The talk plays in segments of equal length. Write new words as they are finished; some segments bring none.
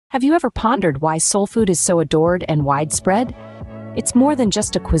Have you ever pondered why soul food is so adored and widespread? It's more than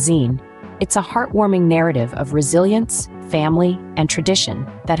just a cuisine. It's a heartwarming narrative of resilience, family, and tradition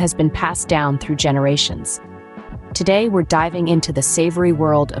that has been passed down through generations. Today, we're diving into the savory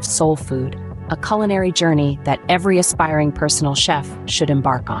world of soul food, a culinary journey that every aspiring personal chef should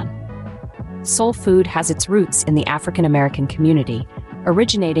embark on. Soul food has its roots in the African American community,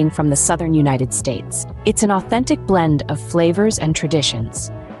 originating from the southern United States. It's an authentic blend of flavors and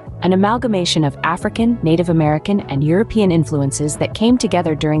traditions, an amalgamation of African, Native American, and European influences that came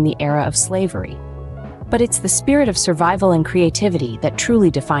together during the era of slavery. But it's the spirit of survival and creativity that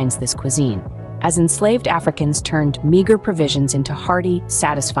truly defines this cuisine, as enslaved Africans turned meager provisions into hearty,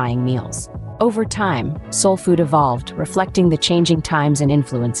 satisfying meals. Over time, soul food evolved, reflecting the changing times and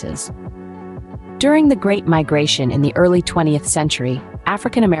influences. During the Great Migration in the early 20th century,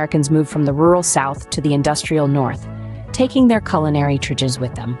 African Americans moved from the rural South to the industrial North, taking their culinary traditions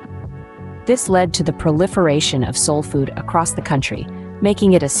with them. This led to the proliferation of soul food across the country,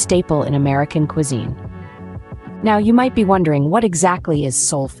 making it a staple in American cuisine. Now, you might be wondering, what exactly is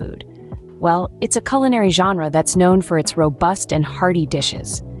soul food? Well, it's a culinary genre that's known for its robust and hearty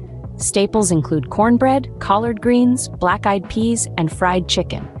dishes. Staples include cornbread, collard greens, black-eyed peas, and fried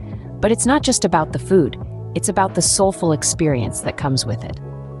chicken. But it's not just about the food, it's about the soulful experience that comes with it.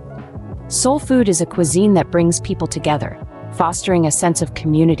 Soul food is a cuisine that brings people together, fostering a sense of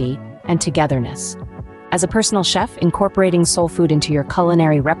community and togetherness. As a personal chef, incorporating soul food into your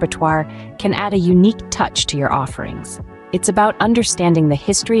culinary repertoire can add a unique touch to your offerings. It's about understanding the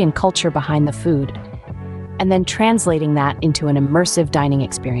history and culture behind the food, and then translating that into an immersive dining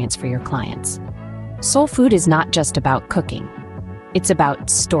experience for your clients. Soul food is not just about cooking. It's about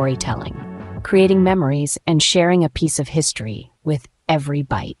storytelling, creating memories, and sharing a piece of history with every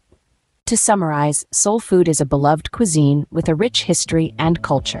bite. To summarize, soul food is a beloved cuisine with a rich history and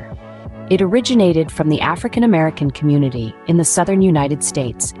culture. It originated from the African American community in the southern United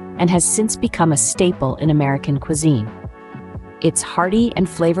States and has since become a staple in American cuisine. Its hearty and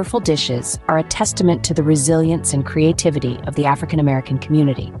flavorful dishes are a testament to the resilience and creativity of the African American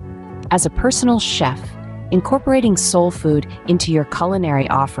community. As a personal chef, incorporating soul food into your culinary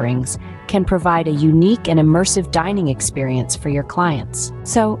offerings can provide a unique and immersive dining experience for your clients.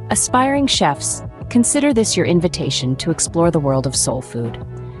 So, aspiring chefs, consider this your invitation to explore the world of soul food.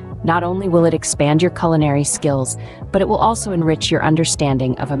 Not only will it expand your culinary skills, but it will also enrich your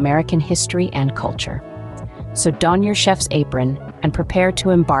understanding of American history and culture. So don your chef's apron and prepare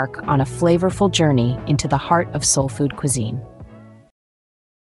to embark on a flavorful journey into the heart of soul food cuisine.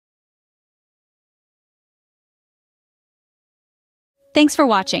 Thanks for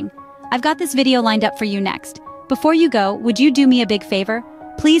watching. I've got this video lined up for you next. Before you go, would you do me a big favor?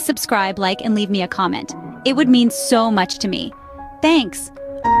 Please subscribe, like, and leave me a comment. It would mean so much to me. Thanks.